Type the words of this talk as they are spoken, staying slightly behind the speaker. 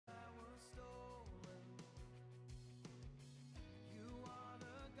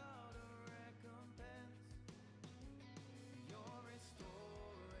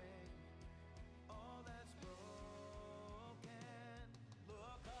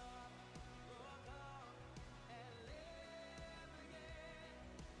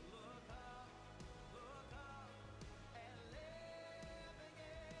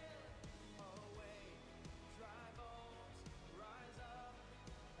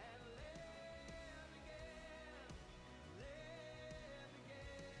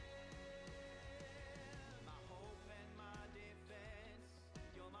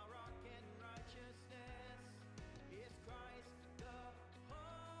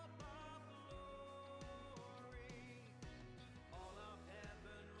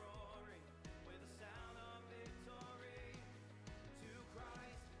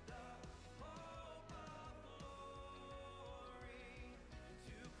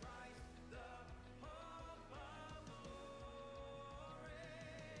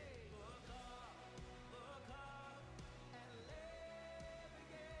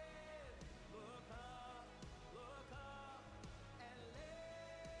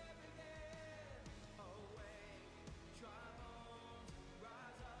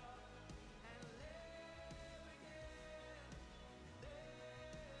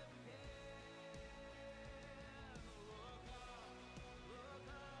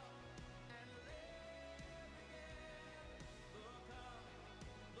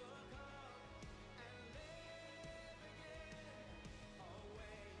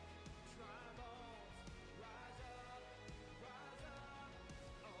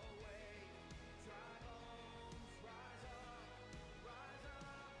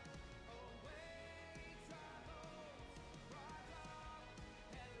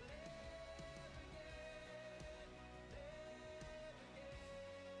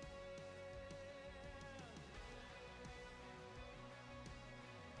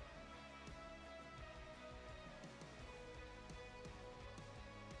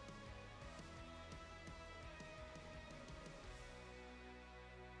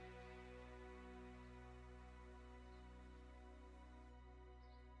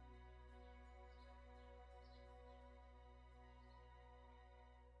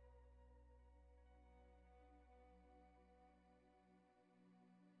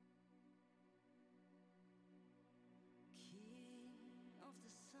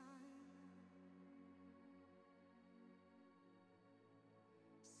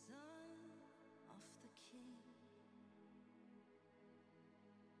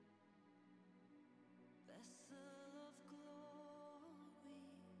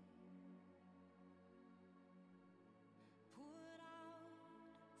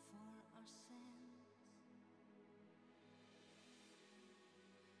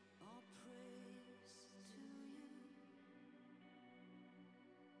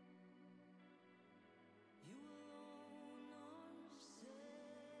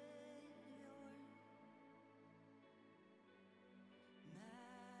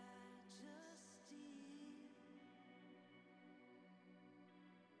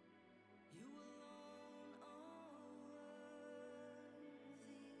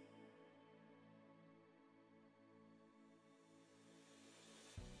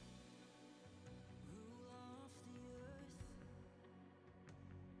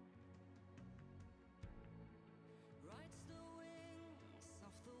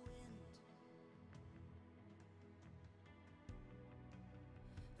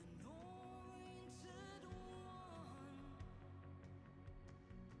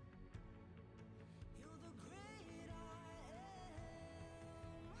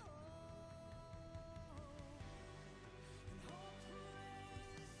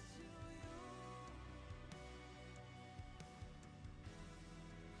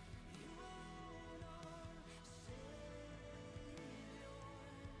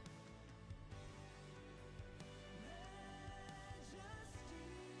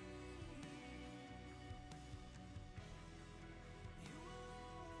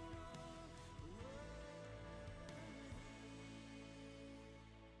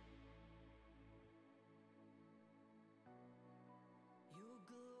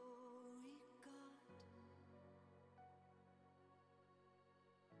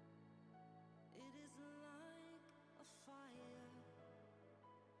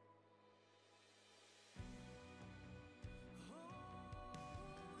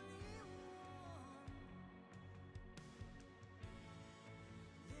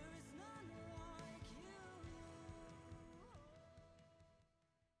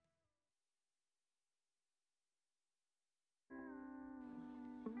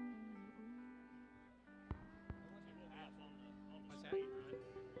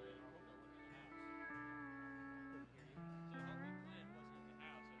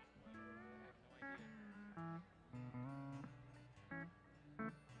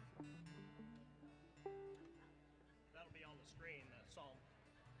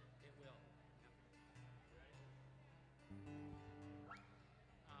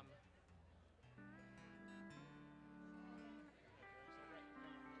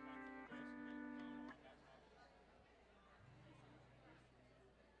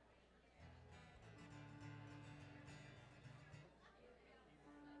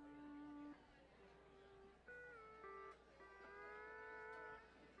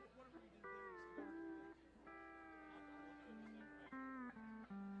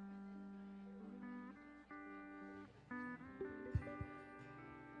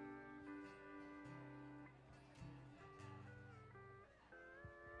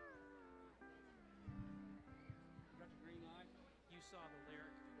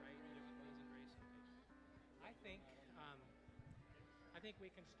think I think we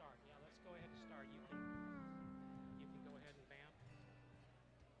can start. Yeah, let's go ahead and start. You can go ahead and vamp.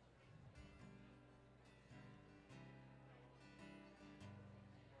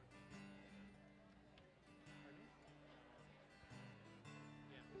 Pardon me?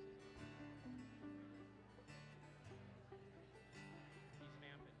 Yeah, this is he's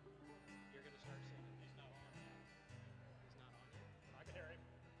vamping. You're gonna start singing. He's not on yet. He's not on yet. I can hear him.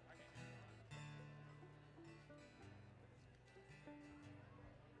 Okay. I can hear you. I I can can hear hear now. you. Show him your in-ears.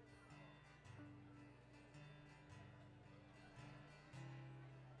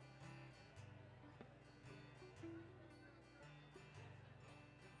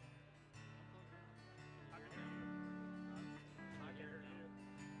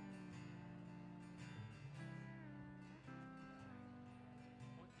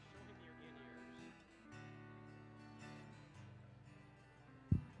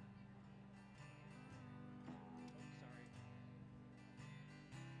 Oh, sorry.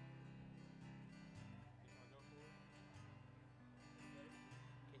 You want to go for it?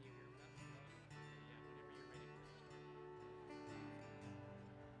 Can you hear that? Okay, yeah, whenever you're ready, we can start.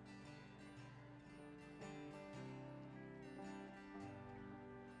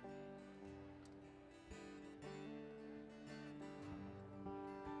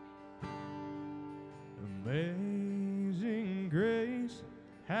 Amazing grace,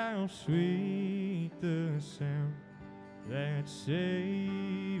 how sweet the sound that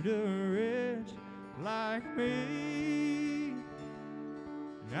saved a wretch like me.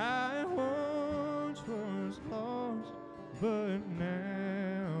 I once was lost, but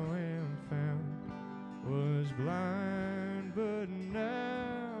now am found. Was blind, but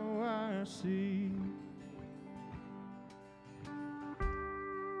now I see.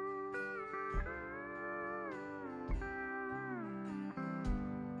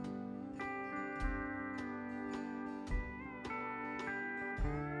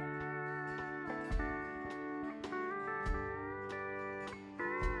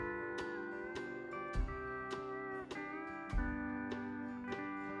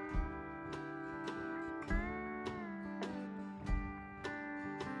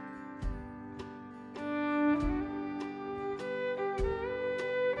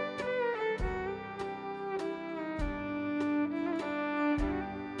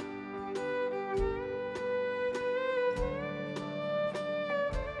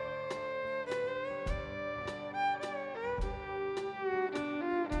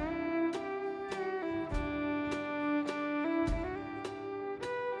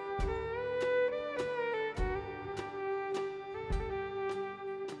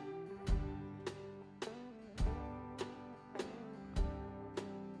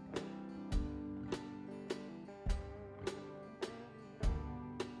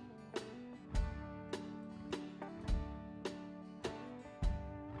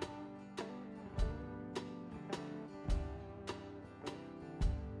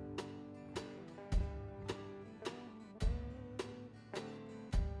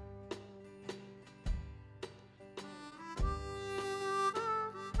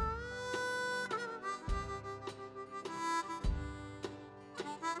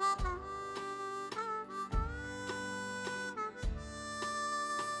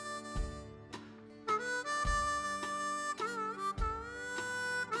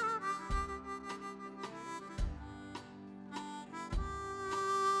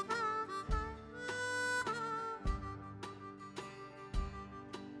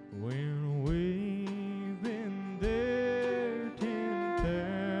 When we've been there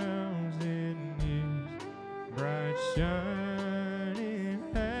 10,000 years, bright shining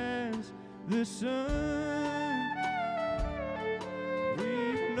as the sun,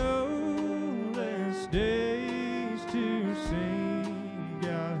 we've no less days to sing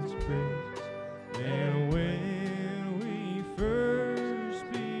God's praise than when we first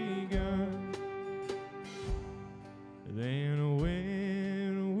begun. Than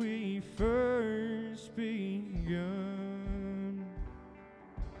when we first begun.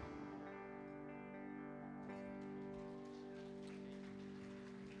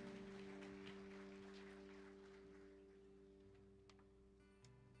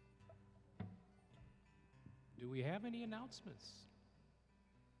 Do we have any announcements?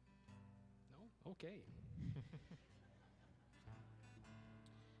 No? Okay.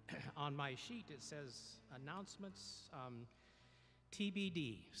 On my sheet it says announcements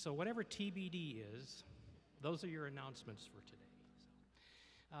TBD. So whatever TBD is, those are your announcements for today.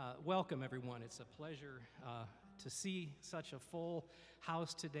 So, welcome everyone. It's a pleasure to see such a full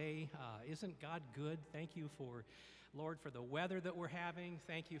house today. Isn't God good? Thank you for, Lord, for the weather that we're having.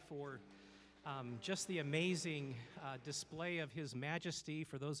 Thank you for Just the amazing display of His majesty.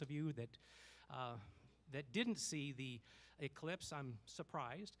 For those of you that didn't see the eclipse, I'm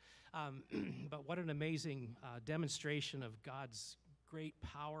surprised. But what an amazing demonstration of God's great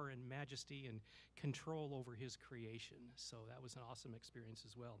power and majesty and control over His creation. So that was an awesome experience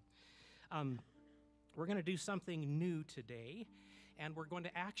as well. We're going to do something new today, and we're going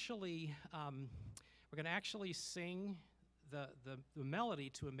to actually sing the melody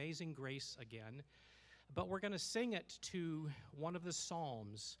to Amazing Grace again, but we're going to sing it to one of the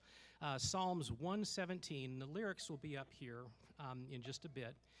Psalms, Psalms 117. The lyrics will be up here in just a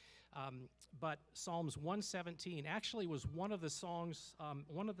bit, but Psalms 117 actually was one of the songs,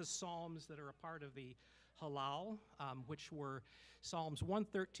 one of the Psalms that are a part of the Hallel, which were Psalms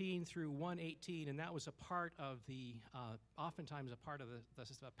 113 through 118, and that was a part of the, oftentimes a part of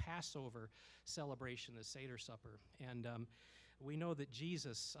the Passover celebration, the Seder Supper. And we know that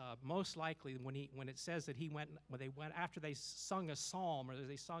Jesus, most likely, when it says that after they sung a psalm or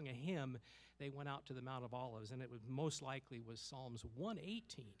they sung a hymn, they went out to the Mount of Olives, and it was most likely was Psalms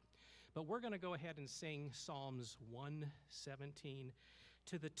 118. But we're going to go ahead and sing Psalms 117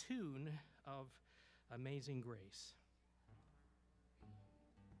 to the tune of Amazing Grace.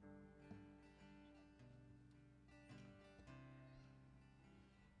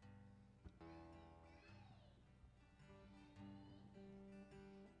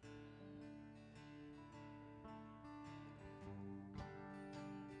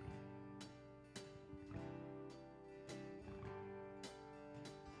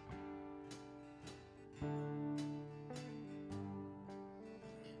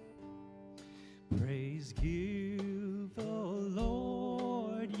 Praise give the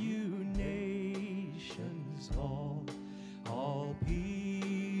Lord, you nations all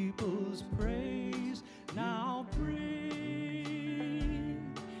peoples praise. Now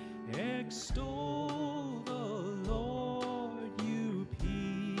bring, extol the Lord, you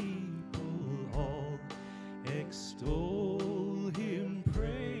people all, extol Him,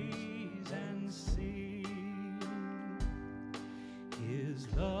 praise and sing. His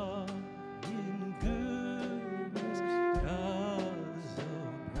love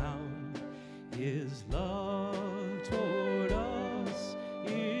His love toward us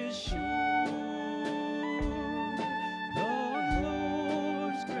is sure. The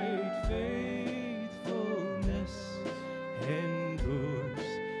Lord's great faithfulness endures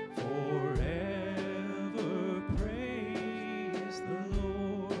forever. Praise the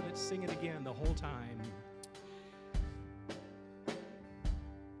Lord. Let's sing it again the whole time.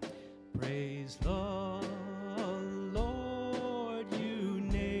 Praise the Lord, you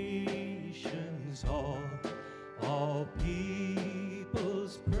nations all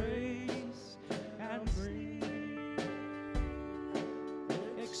peoples praise and sing.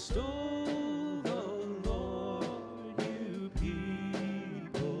 Extol the Lord, you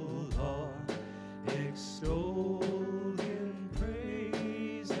people all, extol Him,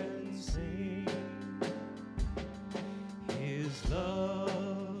 praise and sing. His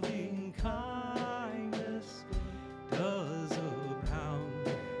loving kindness does abound.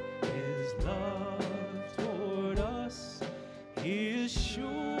 His love toward us is sure.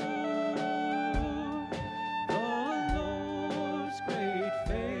 The Lord's great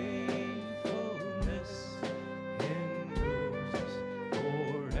faithfulness endures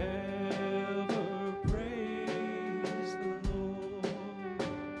forever. Praise the Lord.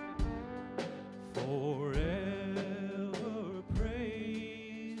 Forever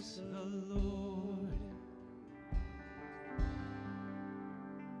praise the Lord.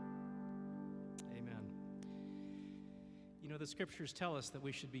 Amen. You know, the scriptures tell us that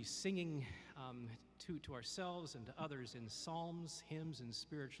we should be singing to ourselves and to others in psalms, hymns, and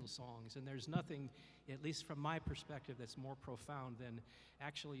spiritual songs. And there's nothing, at least from my perspective, that's more profound than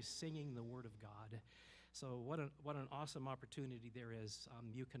actually singing the Word of God. So what an awesome opportunity there is.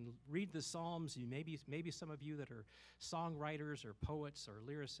 You can read the Psalms. Maybe some of you that are songwriters or poets or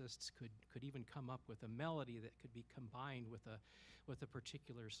lyricists could even come up with a melody that could be combined with a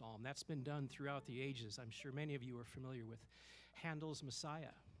particular psalm. That's been done throughout the ages. I'm sure many of you are familiar with Handel's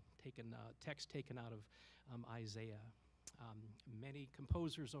Messiah, text taken out of Isaiah. Many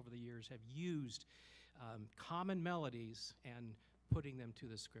composers over the years have used common melodies and putting them to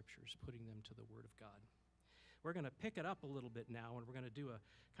the scriptures, putting them to the Word of God. We're going to pick it up a little bit now, and we're going to do a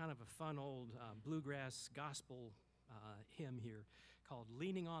kind of a fun old bluegrass gospel hymn here called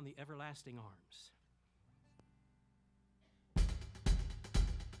Leaning on the Everlasting Arms.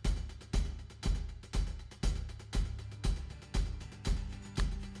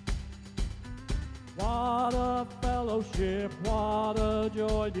 One what a fellowship, what a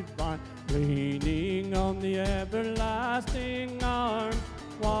joy divine, leaning on the everlasting arms.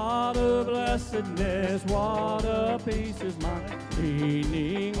 What a blessedness, what a peace is mine,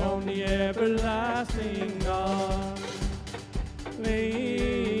 leaning on the everlasting arms.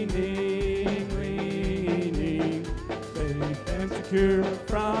 Leaning, leaning, safe and secure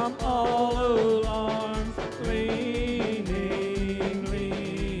from all alarms. Leaning,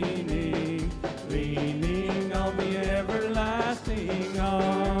 leaning, leaning on the everlasting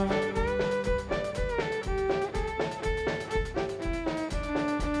arms.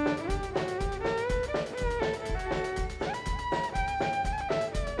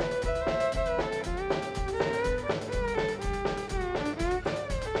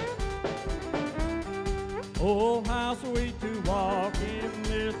 Oh, how sweet to walk in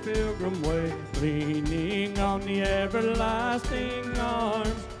this pilgrim way, leaning on the everlasting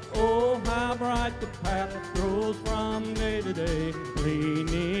arms. Oh, how bright the path grows from day to day,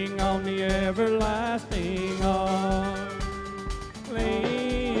 leaning on the everlasting arms.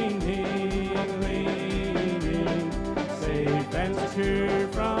 Leaning, leaning, safe and secure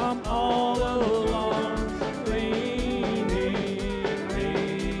from all alarms. Leaning,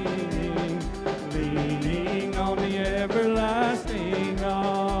 leaning, leaning on the everlasting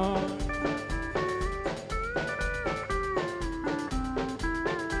arms.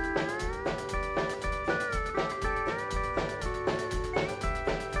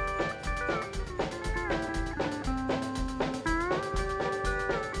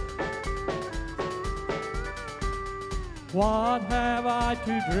 What have I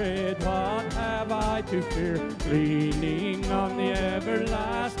to dread? What have I to fear? Leaning on the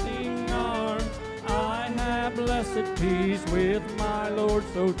everlasting arms. I have blessed peace with my Lord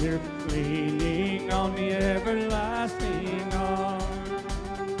so dear, leaning on the everlasting arms.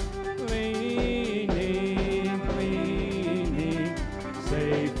 Leaning, leaning,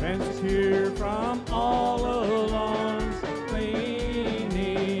 safe and secure from all alarms.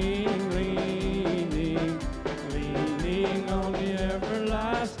 Leaning, leaning, leaning on the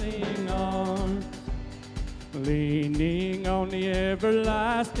everlasting arms. Leaning on the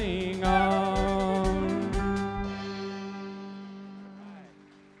everlasting arms.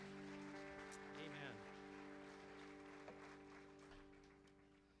 Amen.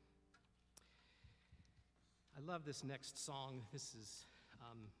 I love this next song. This is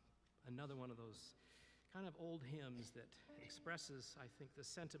another one of those kind of old hymns that expresses, I think, the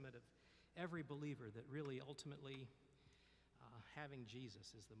sentiment of every believer that really ultimately having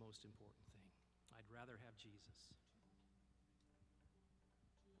Jesus is the most important thing. I'd rather have Jesus.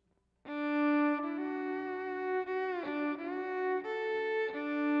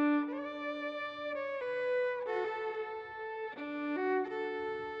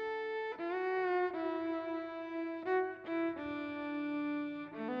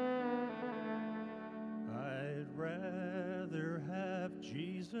 I'd rather have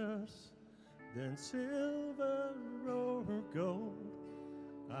Jesus than silver or gold.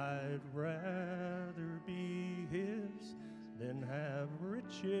 I'd rather be his than have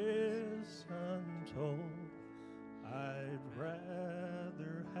riches untold. I'd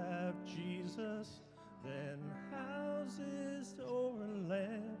rather have Jesus than houses or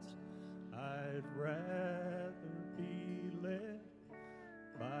lands. I'd rather be led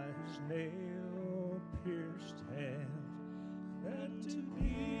by his nail-pierced hand than to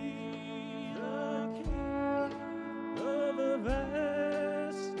be the king of a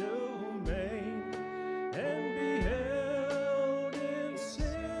vast domain and be held in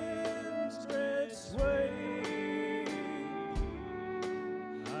sin's dread sway.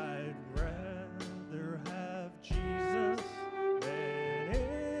 I'd rather have Jesus than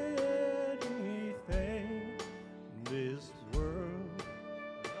anything this world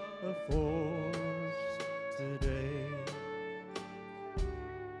afford.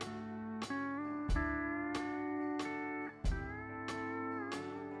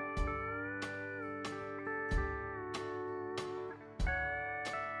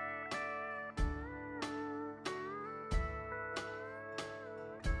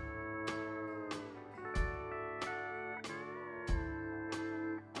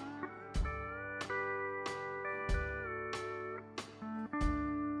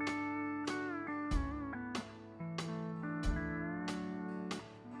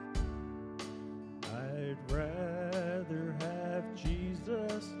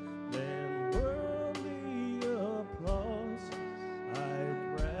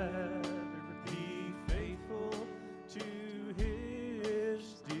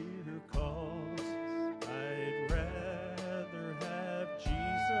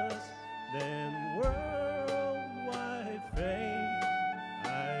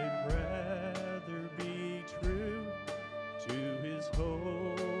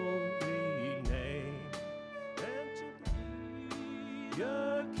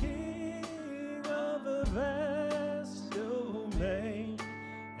 You're king of a vast domain,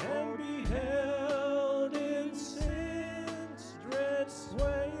 and beheld in sin's dread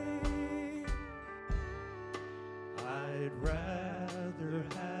sway. I'd rather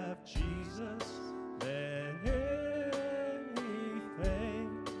have Jesus than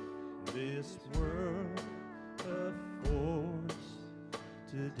anything this world affords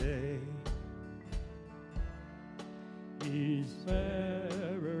today. He's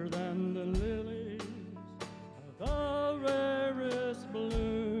fairer than the lilies of the rarest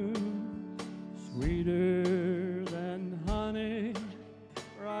bloom, sweeter than honey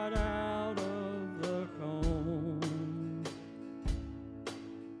right out of the comb.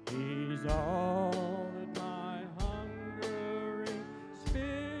 He's all that my hungering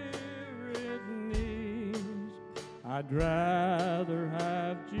spirit needs. I'd rather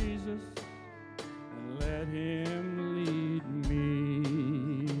have Jesus and let him lead me.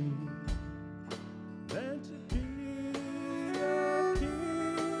 Than to be a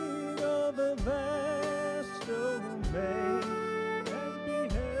king of a vast domain, and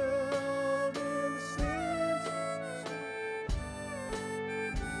beheld in sin's.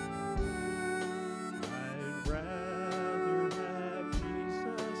 I'd rather have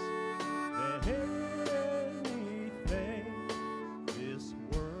Jesus than anything this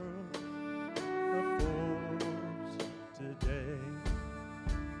world affords today.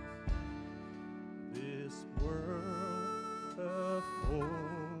 This world affords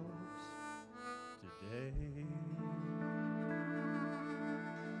today.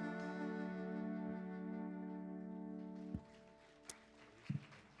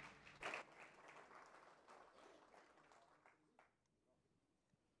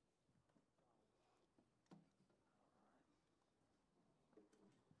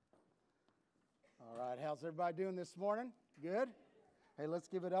 All right, how's everybody doing this morning? Good? Hey, let's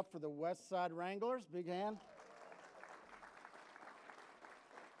give it up for the West Side Wranglers. Big hand.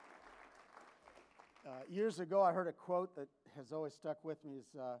 Years ago, I heard a quote that has always stuck with me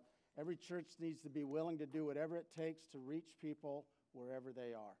is, every church needs to be willing to do whatever it takes to reach people wherever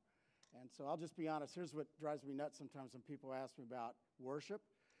they are. And so I'll just be honest. Here's what drives me nuts sometimes when people ask me about worship,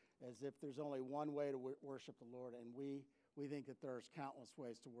 as if there's only one way to worship the Lord, and we think that there's countless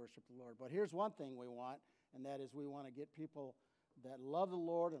ways to worship the Lord. But here's one thing we want, and that is we want to get people that love the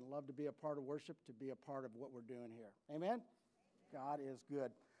Lord and love to be a part of worship to be a part of what we're doing here. Amen? God is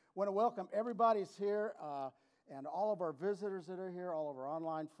good. I want to welcome everybody's here, and all of our visitors that are here, all of our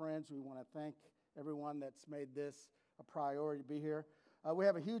online friends. We want to thank everyone that's made this a priority to be here. We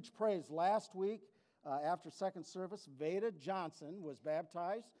have a huge praise. Last week, after second service, Veda Johnson was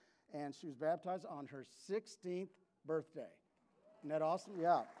baptized, and she was baptized on her 16th birthday. Isn't that awesome?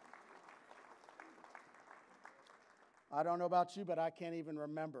 Yeah. I don't know about you, but I can't even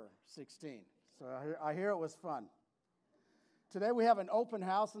remember 16. So I hear it was fun. Today we have an open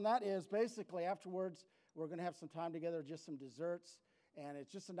house, and that is basically afterwards we're going to have some time together, just some desserts, and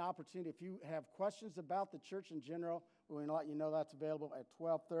it's just an opportunity. If you have questions about the church in general, we're going to let you know that's available at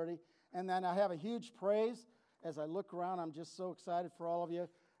 12:30. And then I have a huge praise. As I look around, I'm just so excited for all of you.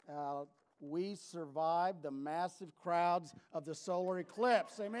 We survived the massive crowds of the solar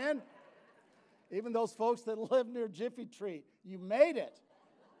eclipse. Amen? Even those folks that live near Jiffy Tree, you made it.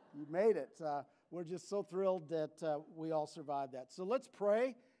 You made it. We're just so thrilled that we all survived that. So let's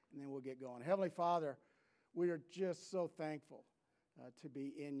pray, and then we'll get going. Heavenly Father, we are just so thankful to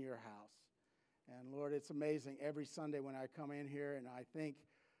be in your house. And Lord, it's amazing every Sunday when I come in here, and I think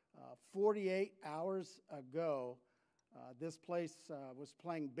 48 hours ago, this place was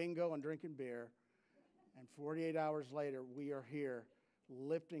playing bingo and drinking beer, and 48 hours later, we are here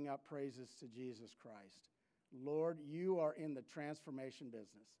lifting up praises to Jesus Christ. Lord, you are in the transformation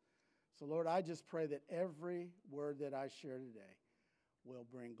business. So, Lord, I just pray that every word that I share today will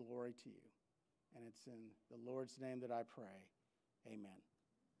bring glory to you. And it's in the Lord's name that I pray. Amen.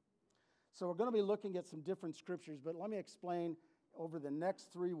 So we're going to be looking at some different scriptures, but let me explain over the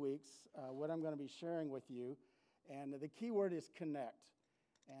next 3 weeks what I'm going to be sharing with you. And the key word is connect.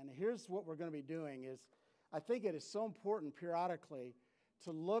 And here's what we're going to be doing is, I think it is so important periodically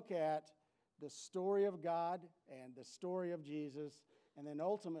to look at the story of God and the story of Jesus, and then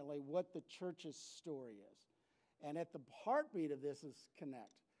ultimately what the church's story is. And at the heartbeat of this is connect.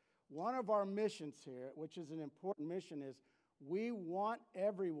 One of our missions here, which is an important mission, is we want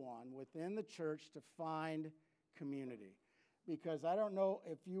everyone within the church to find community. Because I don't know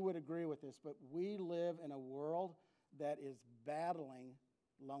if you would agree with this, but we live in a world that is battling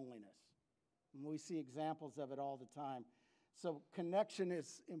loneliness. And we see examples of it all the time. So connection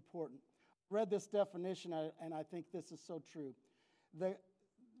is important. I read this definition, and I think this is so true.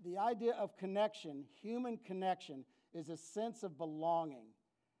 The idea of connection, human connection, is a sense of belonging,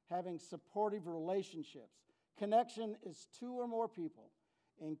 having supportive relationships. Connection is two or more people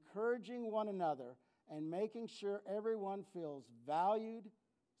encouraging one another and making sure everyone feels valued,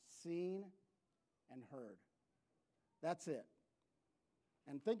 seen, and heard. That's it.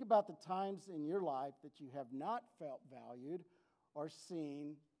 And think about the times in your life that you have not felt valued or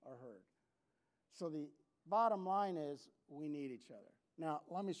seen or heard. So the bottom line is we need each other. Now,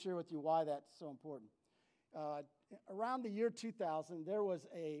 let me share with you why that's so important. Around the year 2000, there was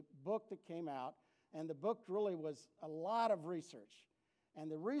a book that came out, and the book really was a lot of research.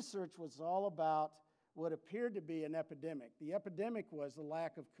 And the research was all about what appeared to be an epidemic. The epidemic was the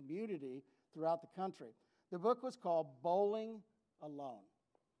lack of community throughout the country. The book was called Bowling Alone.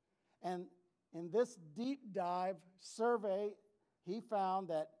 And in this deep dive survey, he found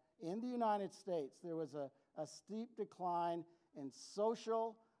that in the United States, there was a steep decline in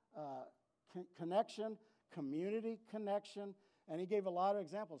social connection, community connection, and he gave a lot of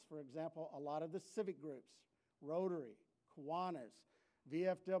examples. For example, a lot of the civic groups, Rotary, Kiwanis,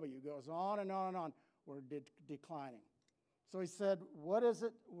 VFW, goes on and on and on, were declining. So he said, what is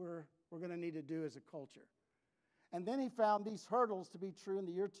it we're going to need to do as a culture? And then he found these hurdles to be true in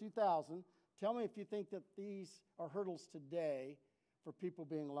the year 2000. Tell me if you think that these are hurdles today for people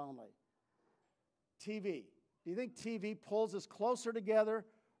being lonely. TV. Do you think TV pulls us closer together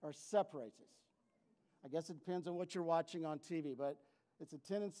or separates us? I guess it depends on what you're watching on TV, but it's a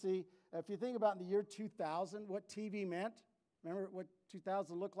tendency. If you think about in the year 2000, what TV meant, remember what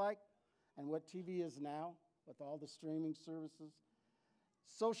 2000 looked like and what TV is now with all the streaming services?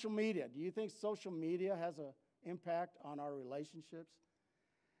 Social media. Do you think social media has an impact on our relationships?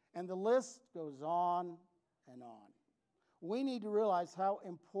 And the list goes on and on. We need to realize how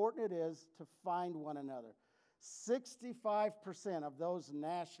important it is to find one another. 65% of those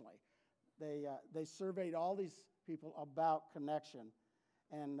nationally, they surveyed all these people about connection.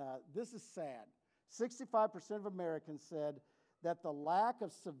 And this is sad. 65% of Americans said that the lack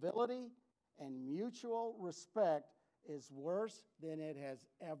of civility and mutual respect is worse than it has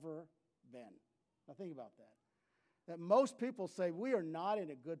ever been. Now think about that. That most people say we are not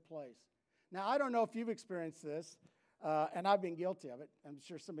in a good place. Now, I don't know if you've experienced this, and I've been guilty of it. I'm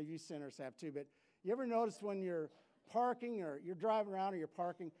sure some of you sinners have too, but you ever notice when you're parking or you're driving around or you're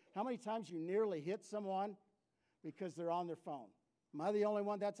parking, how many times you nearly hit someone because they're on their phone? Am I the only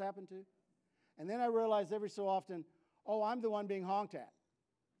one that's happened to? And then I realize every so often, oh, I'm the one being honked at.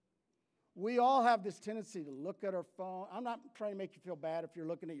 We all have this tendency to look at our phone. I'm not trying to make you feel bad if you're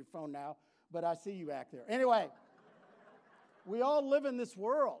looking at your phone now, but I see you back there. Anyway, we all live in this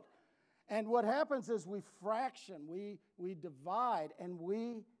world. And what happens is we fraction, we divide, and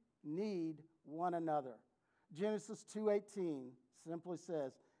we need one another. Genesis 2:18 simply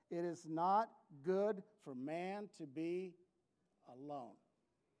says, it is not good for man to be alone.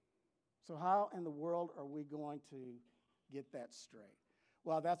 So how in the world are we going to get that straight?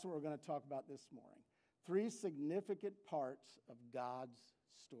 Well, that's what we're going to talk about this morning. 3 significant parts of God's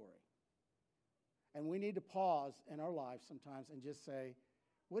story. And we need to pause in our lives sometimes and just say,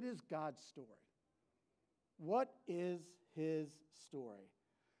 what is God's story? What is his story?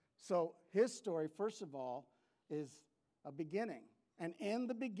 So his story, first of all, is a beginning. And in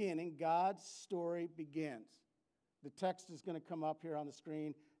the beginning, God's story begins. The text is going to come up here on the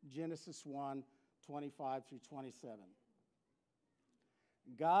screen, Genesis 1:25 through 27.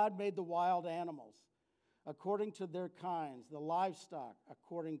 God made the wild animals according to their kinds, the livestock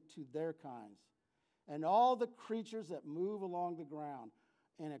according to their kinds, and all the creatures that move along the ground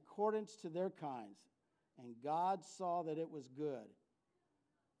in accordance to their kinds. And God saw that it was good.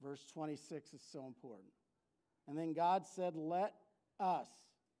 Verse 26 is so important. And then God said, let us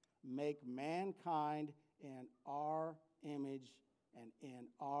make mankind in our image and in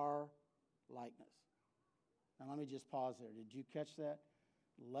our likeness. Now let me just pause there. Did you catch that?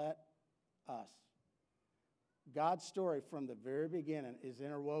 Let us. God's story from the very beginning is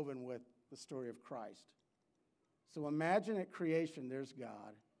interwoven with the story of Christ. So imagine at creation there's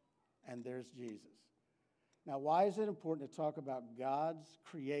God and there's Jesus. Now, why is it important to talk about God's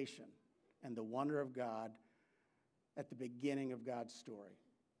creation and the wonder of God at the beginning of God's story?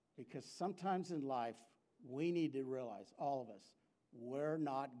 Because sometimes in life, we need to realize, all of us, we're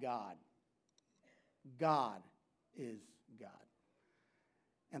not God. God is God.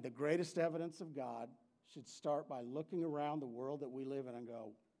 And the greatest evidence of God should start by looking around the world that we live in and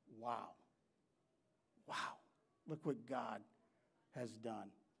go, wow, look what God has done.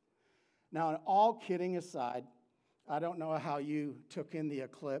 Now, all kidding aside, I don't know how you took in the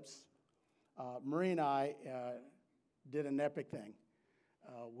eclipse. Marie and I did an epic thing.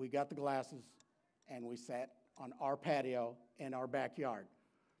 we got the glasses, and we sat on our patio in our backyard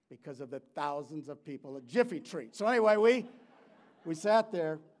because of the thousands of people at Jiffy Treat. So anyway, we sat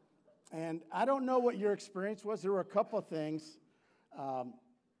there, and I don't know what your experience was. There were a couple of things that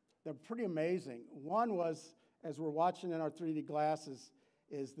were pretty amazing. One was, as we're watching in our 3D glasses,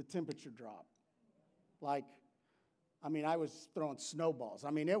 is the temperature drop. Like, I mean, I was throwing snowballs.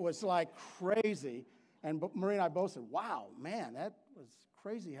 I mean, it was like crazy. And Marie and I both said, wow, man, that was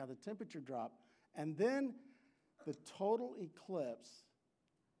crazy how the temperature dropped. And then the total eclipse,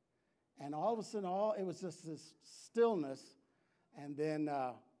 and all of a sudden, it was just this stillness, and then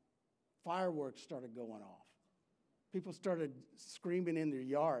fireworks started going off. People started screaming in their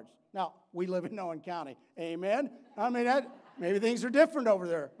yards. Now, we live in Owen County. Amen? I mean, maybe things are different over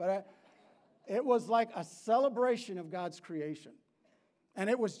there, but it was like a celebration of God's creation. And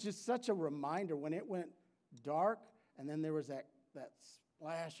it was just such a reminder when it went dark, and then there was that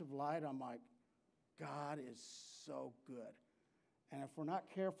splash of light. I'm like, God is so good. And if we're not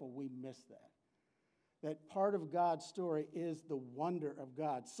careful, we miss that. That part of God's story is the wonder of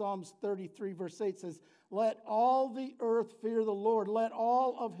God. Psalms 33, verse 8 says, let all the earth fear the Lord. Let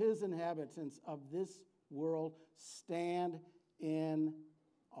all of his inhabitants of this world stand in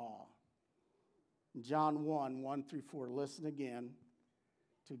awe. John 1 through 4. Listen again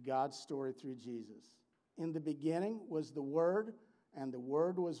to God's story through Jesus. In the beginning was the Word, and the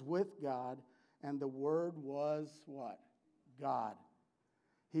Word was with God, and the Word was what? God.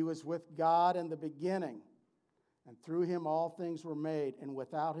 He was with God in the beginning, and through him all things were made, and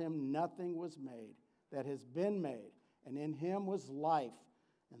without him nothing was made that has been made. And in him was life,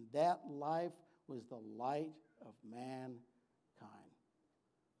 and that life was the light of mankind.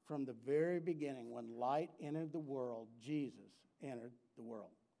 From the very beginning, when light entered the world, Jesus entered the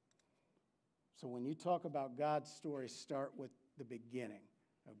world. So when you talk about God's story, start with the beginning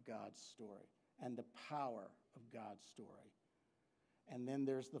of God's story and the power of God's story. And then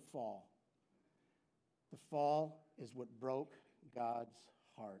there's the fall. The fall is what broke God's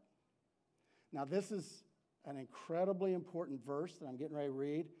heart. Now, this is an incredibly important verse that I'm getting ready to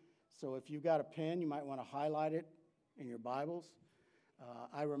read. So if you've got a pen, you might want to highlight it in your Bibles.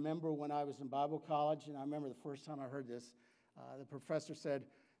 I remember when I was in Bible college, and I remember the first time I heard this, the professor said,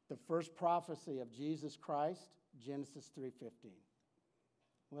 the first prophecy of Jesus Christ, Genesis 3:15.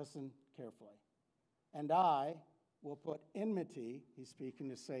 Listen carefully. And I will put enmity, he's speaking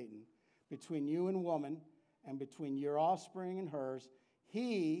to Satan, between you and woman, and between your offspring and hers.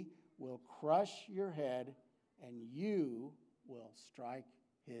 He will crush your head, and you will strike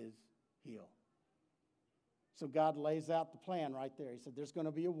his heel. So God lays out the plan right there. He said, there's going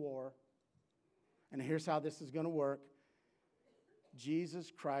to be a war, and here's how this is going to work.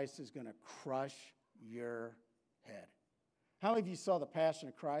 Jesus Christ is going to crush your head. How many of you saw The Passion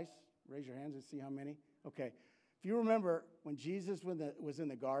of Christ? Raise your hands and see how many. Okay. If you remember when Jesus was in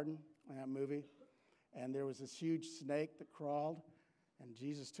the garden in that movie, and there was this huge snake that crawled, and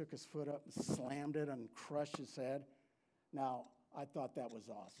Jesus took his foot up and slammed it and crushed his head. Now, I thought that was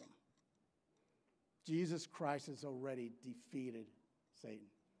awesome. Jesus Christ has already defeated Satan.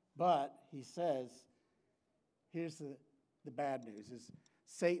 But he says, here's the bad news, is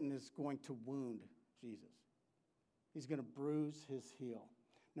Satan is going to wound Jesus. He's going to bruise his heel.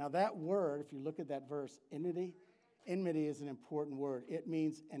 Now that word, if you look at that verse, enmity is an important word. It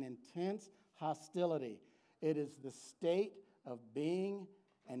means an intense hostility. It is the state of being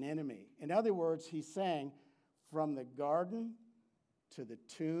an enemy. In other words, he's saying from the garden to the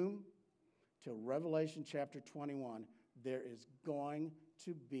tomb to Revelation chapter 21, there is going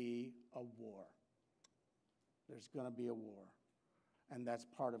to be a war. There's going to be a war. And that's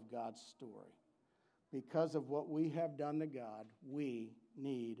part of God's story. Because of what we have done to God, we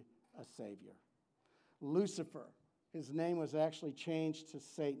need a Savior. Lucifer, his name was actually changed to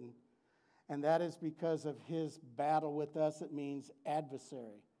Satan, and that is because of his battle with us. It means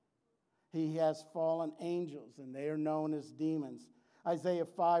adversary. He has fallen angels, and they are known as demons. Isaiah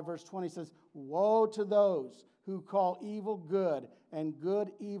 5, verse 20 says, woe to those who call evil good and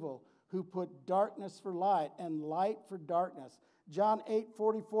good evil, who put darkness for light and light for darkness. John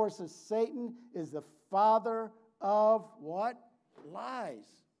 8:44 says, Satan is the father of what? Lies.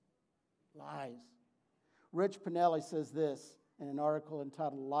 Lies. Rich Pinelli says this in an article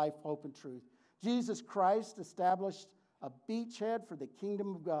entitled Life, Hope, and Truth. Jesus Christ established a beachhead for the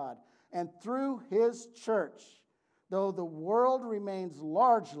kingdom of God. And through his church, though the world remains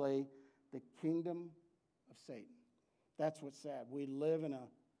largely the kingdom of Satan. That's what's sad. We live in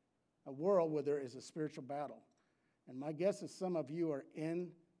a world where there is a spiritual battle. And my guess is some of you are in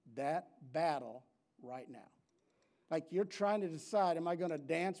that battle right now. Like you're trying to decide, am I going to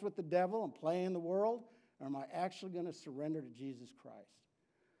dance with the devil and play in the world, or am I actually going to surrender to Jesus Christ?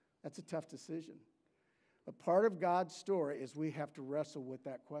 That's a tough decision. But part of God's story is we have to wrestle with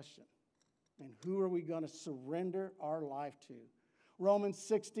that question. And who are we going to surrender our life to? Romans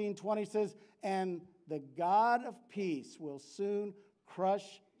 16:20 says, and the God of peace will soon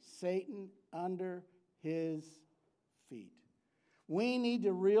crush Satan under his feet. We need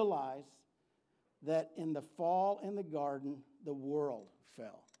to realize that in the fall in the garden, the world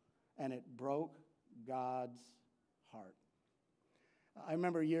fell, and it broke God's heart. I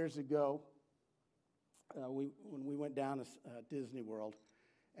remember years ago, when we went down to Disney World,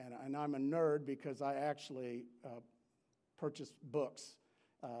 and I'm a nerd because I actually purchased books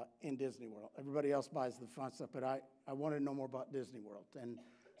in Disney World. Everybody else buys the fun stuff, but I wanted to know more about Disney World. And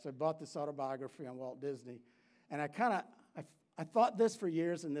so I bought this autobiography on Walt Disney. And I thought this for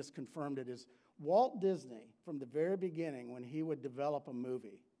years, and this confirmed it, is Walt Disney, from the very beginning, when he would develop a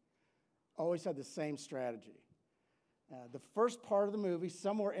movie, always had the same strategy. The first part of the movie,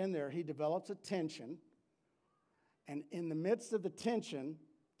 somewhere in there, he develops a tension. And in the midst of the tension,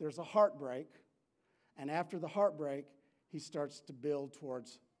 there's a heartbreak. And after the heartbreak, he starts to build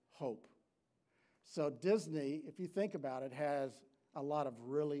towards hope. So Disney, if you think about it, has a lot of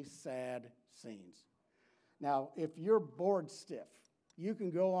really sad scenes. Now, if you're bored stiff, you can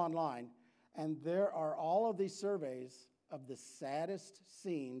go online, and there are all of these surveys of the saddest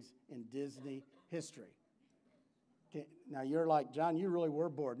scenes in Disney history. Okay, now, you're like, John, you really were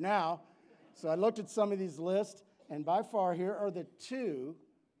bored. Now, so I looked at some of these lists, and by far, here are the two,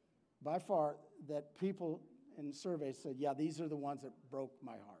 by far, that people in surveys said, yeah, these are the ones that broke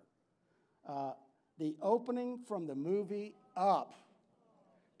my heart. The opening from the movie Up.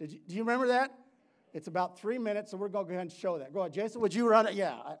 Do you remember that? It's about 3 minutes, so we're going to go ahead and show that. Go ahead, Jason, would you run it?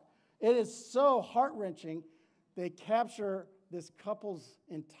 Yeah. It is so heart-wrenching. They capture this couple's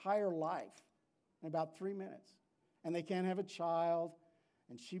entire life in about 3 minutes. And they can't have a child,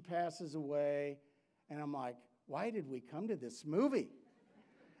 and she passes away. And I'm like, why did we come to this movie?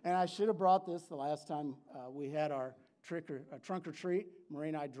 And I should have brought this the last time we had our trunk or treat. Marie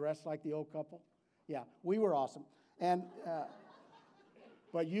and I dressed like the old couple. Yeah, we were awesome. And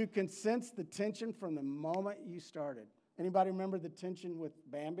but you can sense the tension from the moment you started. Anybody remember the tension with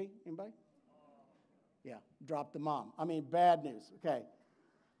Bambi? Anybody? Yeah, dropped the mom. I mean, bad news. Okay.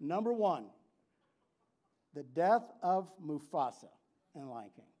 Number one, the death of Mufasa in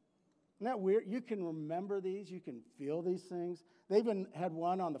Lion King. Isn't that weird? You can remember these. You can feel these things. They even had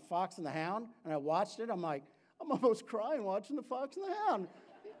one on The Fox and the Hound, and I watched it. I'm like, I'm almost crying watching The Fox and the Hound.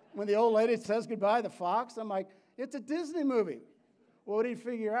 When the old lady says goodbye to the fox, I'm like, it's a Disney movie. Well, what did he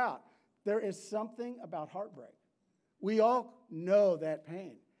figure out? There is something about heartbreak. We all know that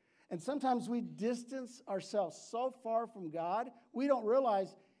pain. And sometimes we distance ourselves so far from God, we don't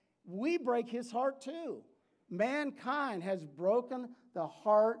realize we break his heart too. Mankind has broken the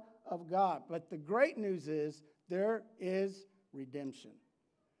heart of God. But the great news is there is redemption.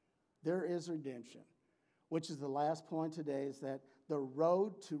 There is redemption, which is the last point today, is that the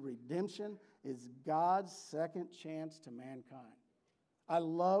road to redemption is God's second chance to mankind. I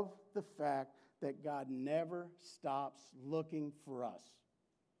love the fact that God never stops looking for us.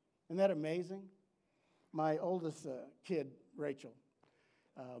 Isn't that amazing? My oldest kid, Rachel,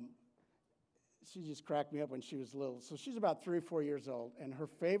 she just cracked me up when she was little. So she's about 3 or 4 years old, and her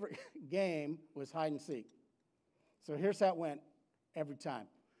favorite game was hide and seek. So here's how it went every time.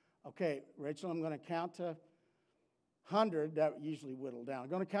 Okay, Rachel, I'm going to count to 100. That usually whittled down. I'm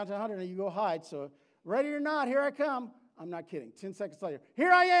going to count to 100, and you go hide. So ready or not, here I come. I'm not kidding. 10 seconds later,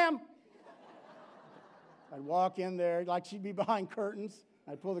 here I am. I'd walk in there like she'd be behind curtains.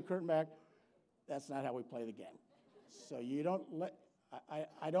 I'd pull the curtain back. That's not how we play the game. So you don't let,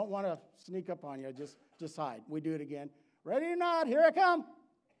 I don't want to sneak up on you. Just hide. We do it again. Ready or not, here I come.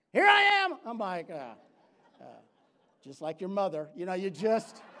 Here I am. I'm like, just like your mother. You know, you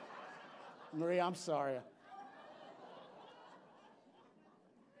just, Marie, I'm sorry.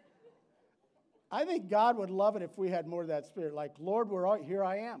 I think God would love it if we had more of that spirit. Like, Lord, here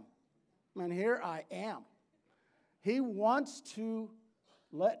I am. And here I am. He wants to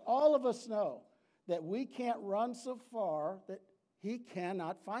let all of us know that we can't run so far that he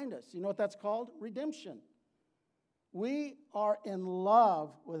cannot find us. You know what that's called? Redemption. We are in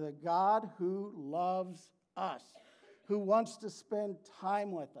love with a God who loves us, who wants to spend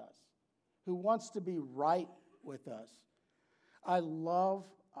time with us, who wants to be right with us. I love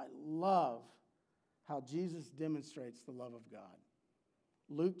how Jesus demonstrates the love of God.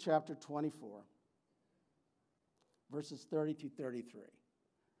 Luke chapter 24, verses 30 through 33.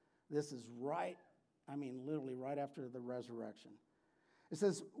 This is right I mean, literally right after the resurrection. It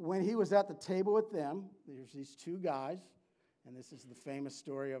says, when he was at the table with them, there's these two guys, and this is the famous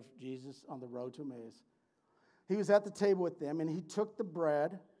story of Jesus on the road to Emmaus. He was at the table with them, and he took the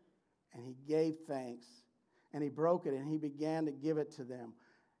bread, and he gave thanks, and he broke it, and he began to give it to them.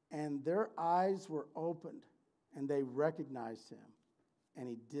 And their eyes were opened, and they recognized him, and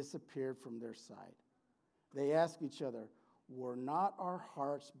he disappeared from their sight. They asked each other, were not our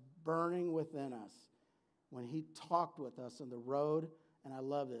hearts burning within us when he talked with us on the road? And I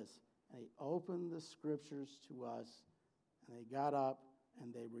love this. And he opened the scriptures to us, and they got up,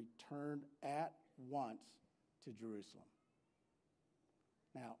 and they returned at once to Jerusalem.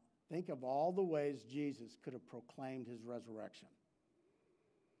 Now, think of all the ways Jesus could have proclaimed his resurrection.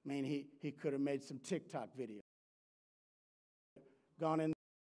 I mean, he could have made some TikTok videos, gone in,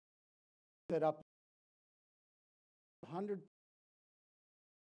 set up 100.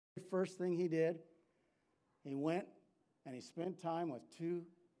 First thing he did, he went and he spent time with two,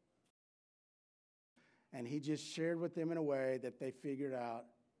 and he just shared with them in a way that they figured out,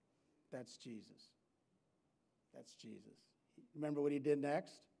 that's Jesus. That's Jesus. Remember what he did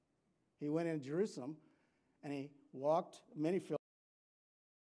next? He went into Jerusalem, and he walked many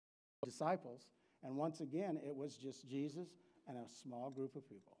disciples, and once again, it was just Jesus and a small group of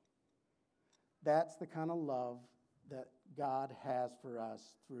people. That's the kind of love that God has for us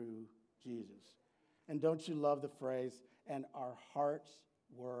through Jesus. And don't you love the phrase, and our hearts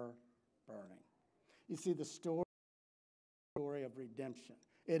were burning? You see, the story of redemption.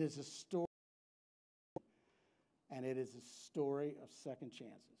 It is a story, and it is a story of second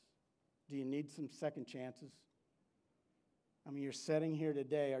chances. Do you need some second chances? I mean, you're sitting here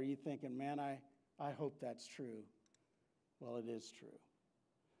today, are you thinking, man, I hope that's true? Well, it is true.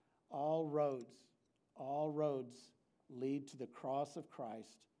 All roads lead to the cross of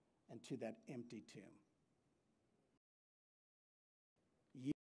Christ and to that empty tomb.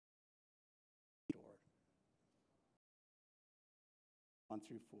 You, Lord. 1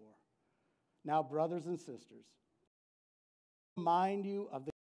 through 4. Now, brothers and sisters, remind you of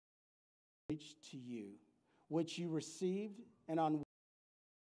the preached to you, which you received and on which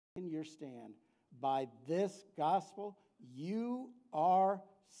in your stand. By this gospel you are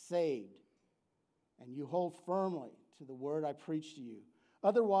saved, and you hold firmly to the word I preached to you.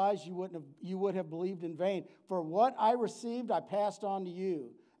 Otherwise, you would have believed in vain. For what I received, I passed on to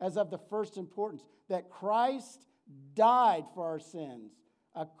you as of the first importance, that Christ died for our sins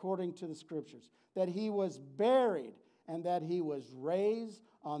according to the Scriptures, that he was buried, and that he was raised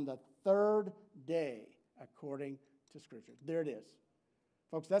on the third day according to Scripture. There it is.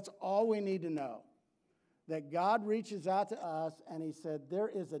 Folks, that's all we need to know. That God reaches out to us and he said, there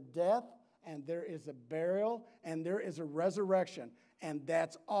is a death and there is a burial and there is a resurrection. And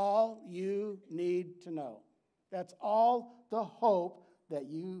that's all you need to know. That's all the hope that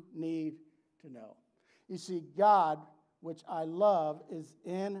you need to know. You see, God, which I love, is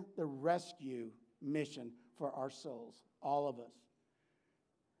in the rescue mission for our souls, all of us.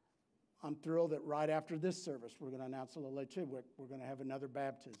 I'm thrilled that right after this service, we're going to announce a little later too, we're going to have another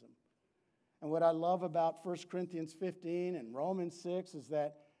baptism. And what I love about 1 Corinthians 15 and Romans 6 is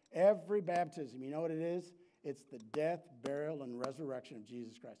that every baptism, you know what it is? It's the death, burial, and resurrection of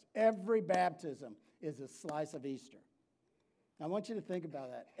Jesus Christ. Every baptism is a slice of Easter. I want you to think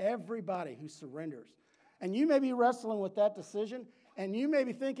about that. Everybody who surrenders. And you may be wrestling with that decision, and you may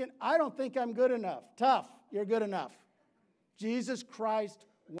be thinking, I don't think I'm good enough. Tough, you're good enough. Jesus Christ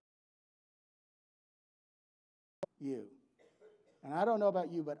you. And I don't know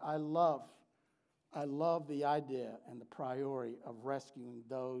about you, but I love the idea and the priority of rescuing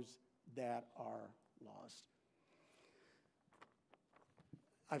those that are lost.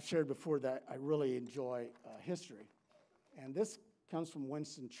 I've shared before that I really enjoy history. And this comes from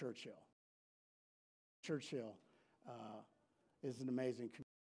Winston Churchill. Churchill is an amazing community.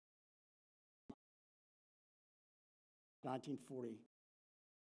 1940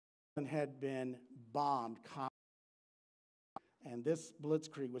 had been bombed, and this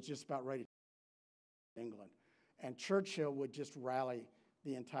blitzkrieg was just about ready to England. And Churchill would just rally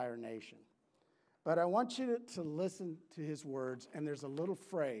the entire nation. But I want you to listen to his words, and there's a little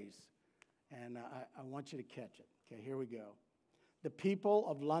phrase, and I want you to catch it. Okay, here we go. The people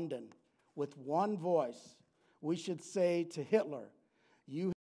of London, with one voice, we should say to Hitler,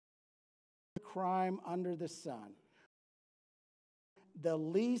 you have crime under the sun. The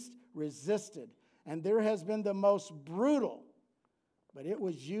least resisted, and there has been the most brutal, but it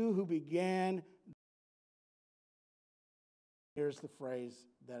was you who began. Here's the phrase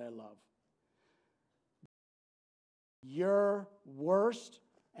that I love. Your worst,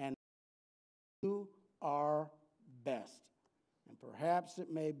 and you our best. And perhaps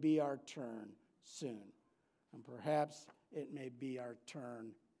it may be our turn soon. And perhaps it may be our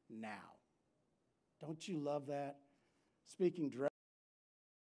turn now. Don't you love that? Speaking directly,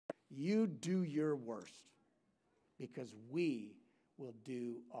 you do your worst because we will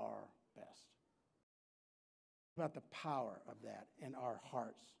do our best. About the power of that in our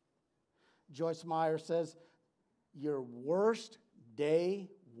hearts. Joyce Meyer says, your worst day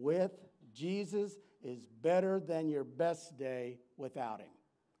with Jesus is better than your best day without him.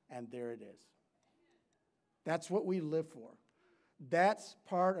 And there it is. That's what we live for. That's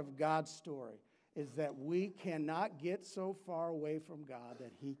part of God's story, is that we cannot get so far away from God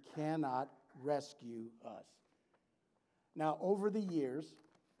that he cannot rescue us. Now, over the years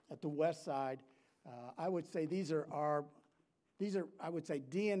at the West Side, I would say these are I would say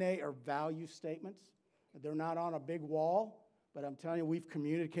DNA or value statements. They're not on a big wall, but I'm telling you, we've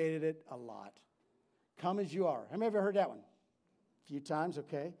communicated it a lot. Come as you are. How many of you heard that one? A few times,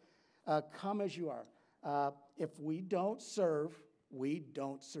 okay. Come as you are. If we don't serve, we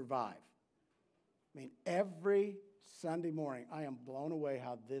don't survive. I mean, every Sunday morning, I am blown away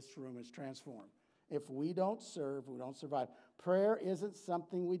how this room is transformed. If we don't serve, we don't survive. Prayer isn't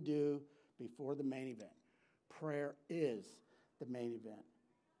something we do before the main event. Prayer is the main event.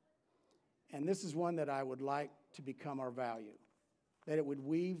 And this is one that I would like to become our value, that it would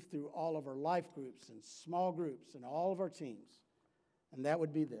weave through all of our life groups and small groups and all of our teams. And that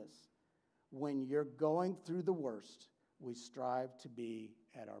would be this: when you're going through the worst, we strive to be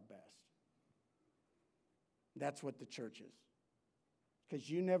at our best. That's what the church is. Because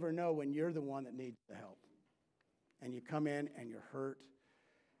you never know when you're the one that needs the help. And you come in and you're hurt,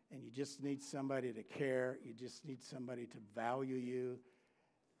 and you just need somebody to care. You just need somebody to value you.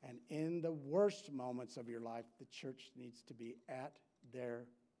 And in the worst moments of your life, the church needs to be at their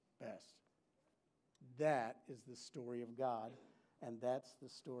best. That is the story of God, and that's the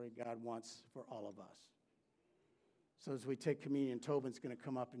story God wants for all of us. So as we take communion, Tobin's going to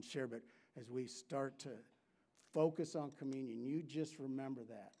come up and share, but as we start to focus on communion, you just remember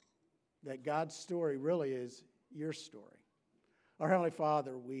that God's story really is your story. Our Heavenly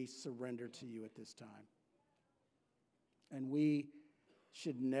Father, we surrender to you at this time. And we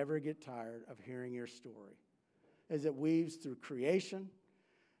should never get tired of hearing your story as it weaves through creation,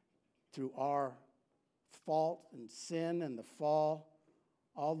 through our fault and sin and the fall,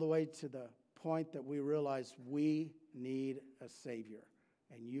 all the way to the point that we realize we need a Savior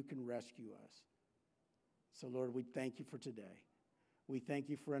and you can rescue us. So, Lord, we thank you for today. We thank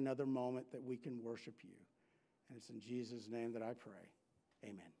you for another moment that we can worship you. And it's in Jesus' name that I pray.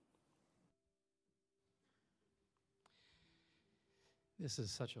 Amen. This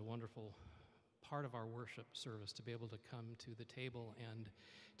is such a wonderful part of our worship service, to be able to come to the table and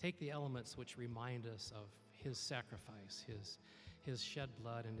take the elements which remind us of his sacrifice, his shed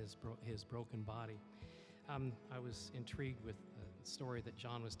blood and his broken body. I was intrigued with the story that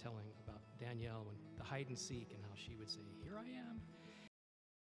John was telling about Danielle and the hide and seek, and how she would say, "Here I am."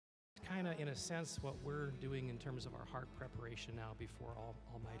 Kind of, in a sense, what we're doing in terms of our heart preparation now before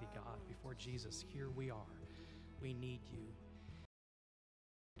Almighty God, before Jesus. Here we are. We need you.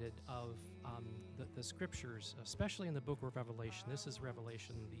 Of the scriptures, especially in the book of Revelation. This is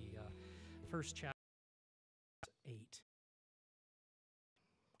Revelation, the first chapter, 8.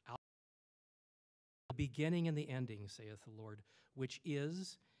 The beginning and the ending, saith the Lord, which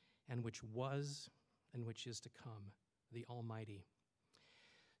is, and which was, and which is to come, the Almighty.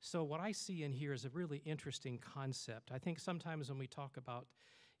 So what I see in here is a really interesting concept. I think sometimes when we talk about,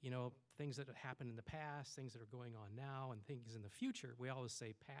 things that have happened in the past, things that are going on now, and things in the future, we always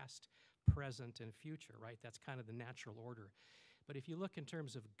say past, present, and future, right? That's kind of the natural order. But if you look in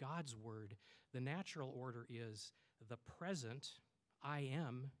terms of God's word, the natural order is the present, I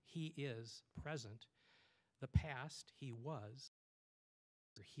am, he is present. The past, he was,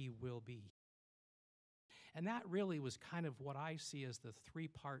 or he will be. And that really was kind of what I see as the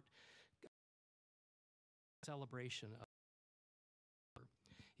three-part celebration of.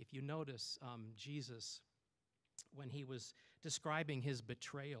 If you notice, Jesus, when he was describing his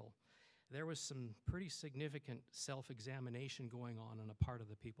betrayal, there was some pretty significant self-examination going on a part of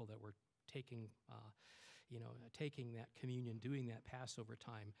the people that were taking that communion, doing that Passover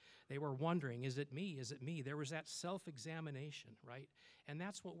time. They were wondering, is it me? Is it me? There was that self-examination, right? And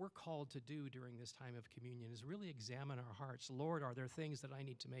that's what we're called to do during this time of communion, is really examine our hearts. Lord, are there things that I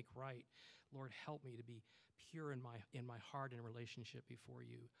need to make right? Lord, help me to be pure in my heart and relationship before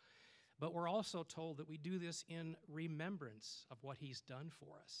you. But we're also told that we do this in remembrance of what he's done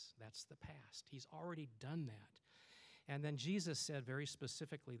for us. That's the past. He's already done that. And then Jesus said very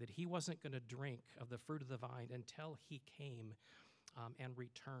specifically that he wasn't going to drink of the fruit of the vine until he came and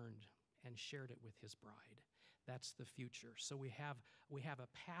returned and shared it with his bride. That's the future. So we have a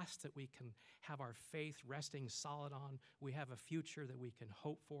past that we can have our faith resting solid on. We have a future that we can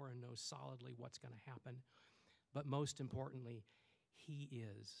hope for and know solidly what's going to happen. But most importantly, he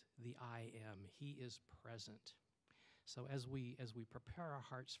is the I am. He is present. So as we prepare our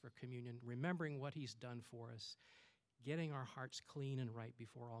hearts for communion, remembering what he's done for us, getting our hearts clean and right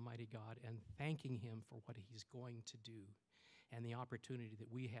before Almighty God, and thanking him for what he's going to do and the opportunity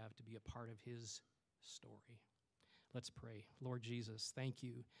that we have to be a part of his story. Let's pray. Lord Jesus, thank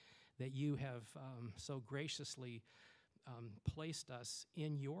you that you have so graciously placed us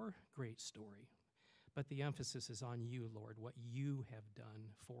in your great story. But the emphasis is on you, Lord, what you have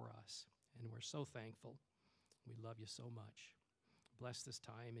done for us. And we're so thankful. We love you so much. Bless this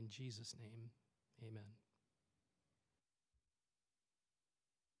time in Jesus' name. Amen.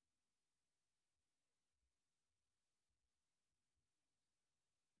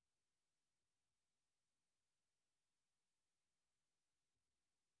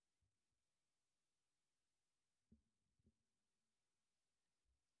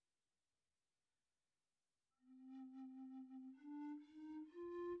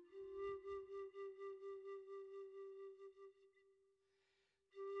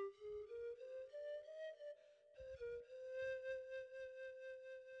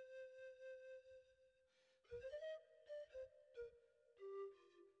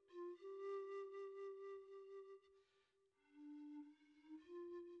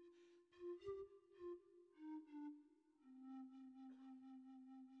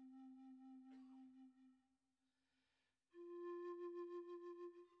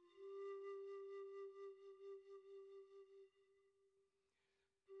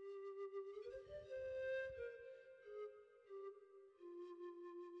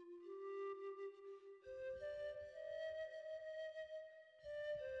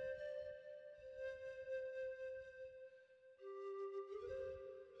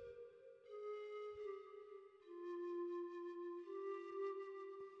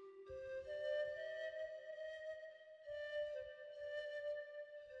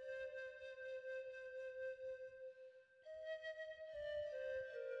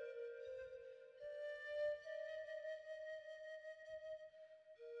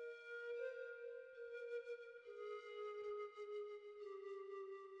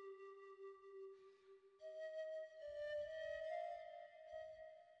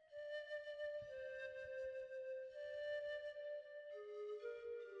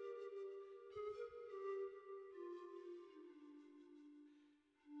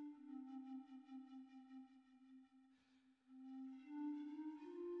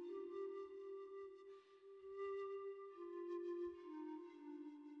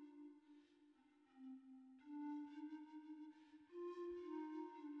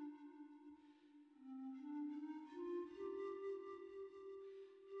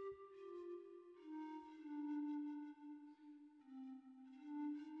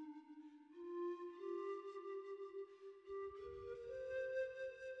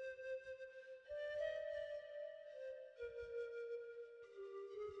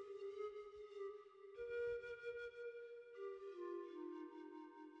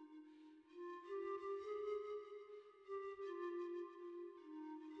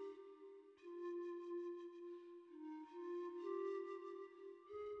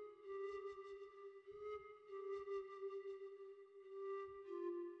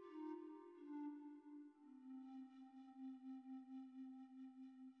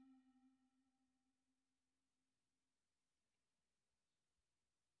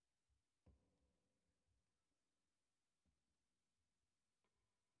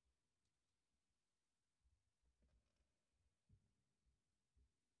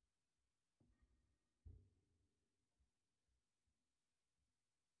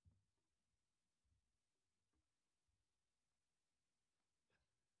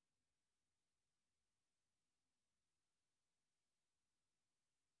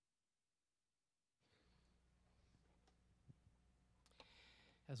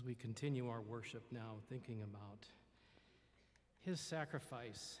 As we continue our worship now, thinking about his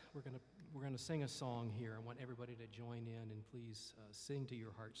sacrifice, we're gonna sing a song here. I want everybody to join in and please sing to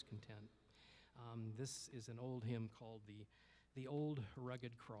your heart's content. This is an old hymn called the Old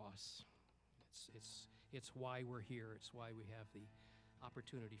Rugged Cross. It's why we're here. It's why we have the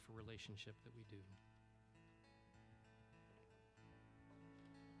opportunity for relationship that we do.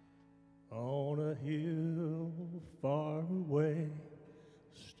 On a hill far away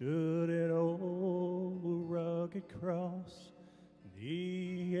stood an old rugged cross.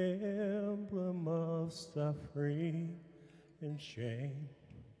 free and shame.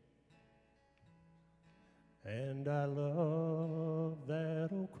 And I love that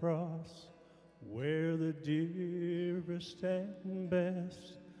old cross where the dearest and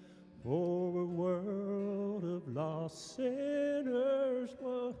best for a world of lost sinners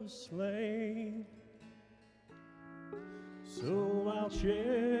was slain. So I'll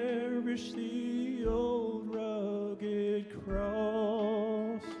cherish the old rugged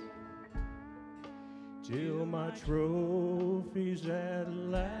cross till my trophies at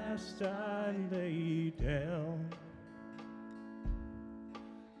last I lay down.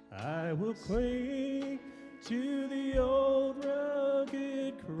 I will cling to the old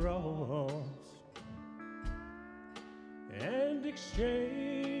rugged cross and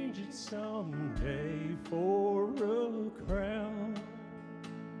exchange it someday for a crown.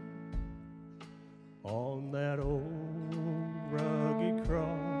 On that old rugged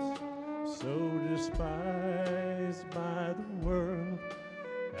cross, so despised by the world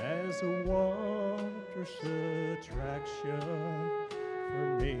as a wondrous attraction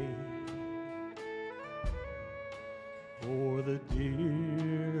for me. For the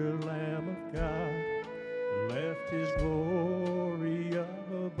dear Lamb of God left his glory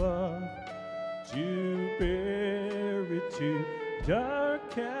above to bear it to dark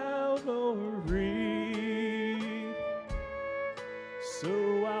Calvary.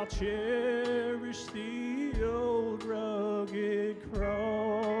 So I'll cherish the old rugged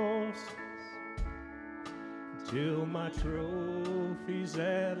cross till my trophies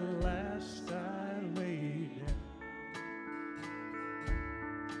at last I lay down.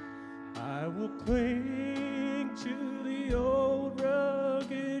 I will cling to the old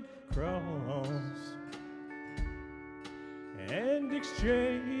rugged cross and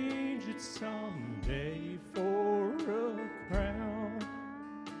exchange it someday for a crown.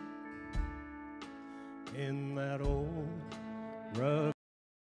 In that old rugged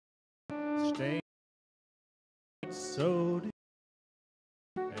stained so deep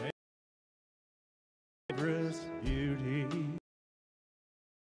and wondrous beauty.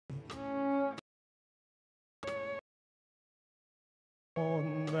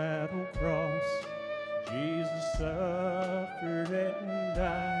 On that old cross, Jesus suffered and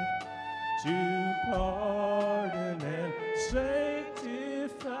died to pardon and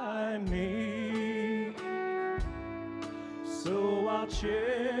sanctify me. So I'll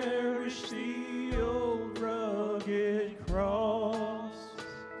cherish the old rugged cross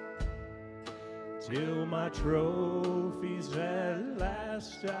till my trophies at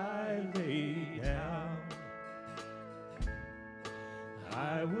last I lay down.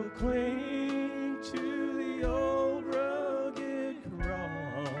 I will cling to the old rugged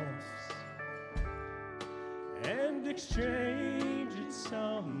cross and exchange it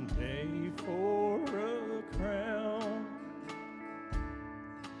someday for a crown.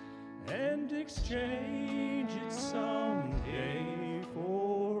 And exchange it someday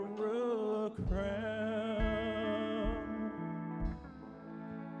for a crown.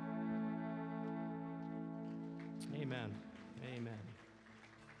 Amen. Amen.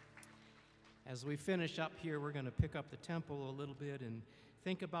 As we finish up here, we're going to pick up the tempo a little bit and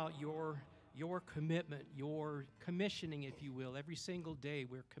think about your commitment, your commissioning, if you will. Every single day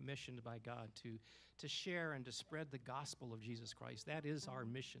we're commissioned by God to share and to spread the gospel of Jesus Christ. That is our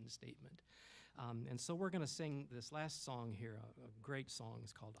mission statement. And so we're going to sing this last song here, a great song.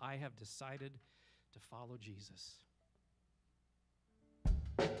 It's called I Have Decided to Follow Jesus.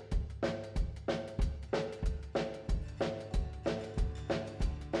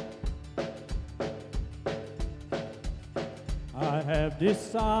 I have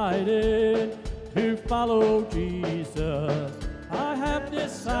decided to follow Jesus. I have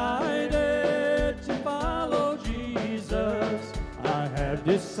decided to follow Jesus. I have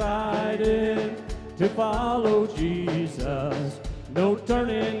decided to follow Jesus. No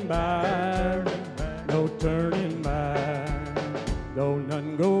turning back, no turning back. Though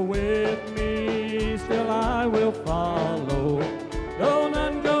none go with me, still I will follow. Though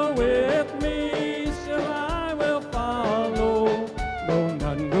none go with me, still I will follow. Though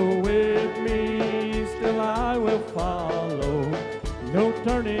none go with me, still I will follow. No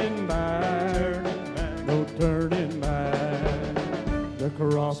turning back, no turning back. The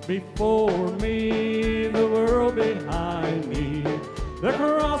cross before me, the world behind me. The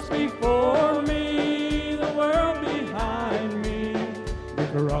cross before me, the world behind me. The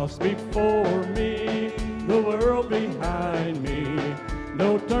cross before me, the world behind me.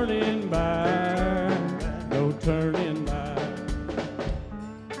 No turning back, no turning back.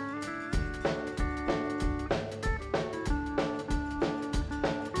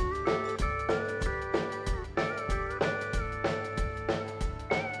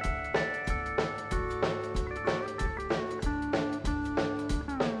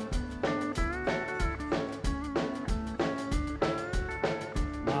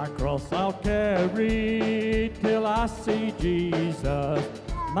 cross I'll carry till I see Jesus.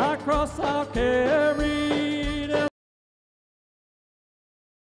 My cross I'll carry till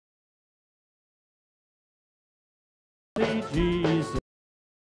I see Jesus.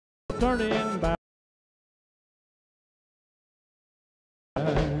 Turning back.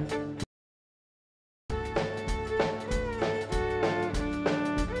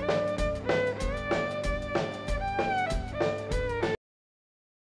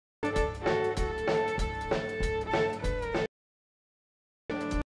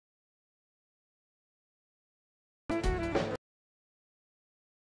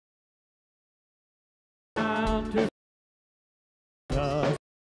 Down to Jesus.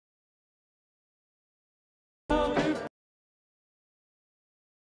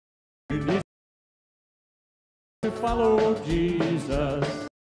 To follow Jesus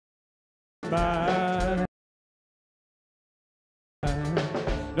back.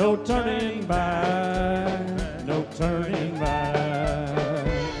 No turning back, no turning back.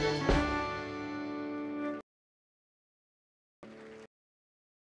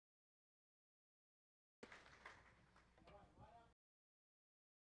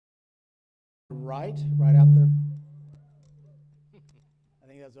 Right out there. I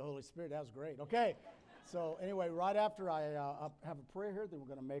think that's the Holy Spirit. That was great. Okay. So anyway, right after I have a prayer here, then we're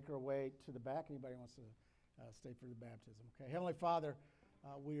going to make our way to the back. Anybody wants to stay for the baptism? Okay. Heavenly Father,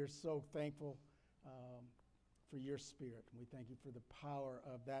 we are so thankful for your Spirit. We thank you for the power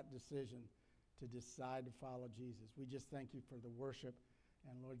of that decision to decide to follow Jesus. We just thank you for the worship,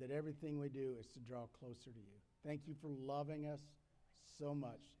 and Lord, that everything we do is to draw closer to you. Thank you for loving us so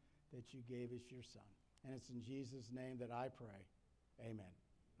much that you gave us your Son. And it's in Jesus' name that I pray. Amen.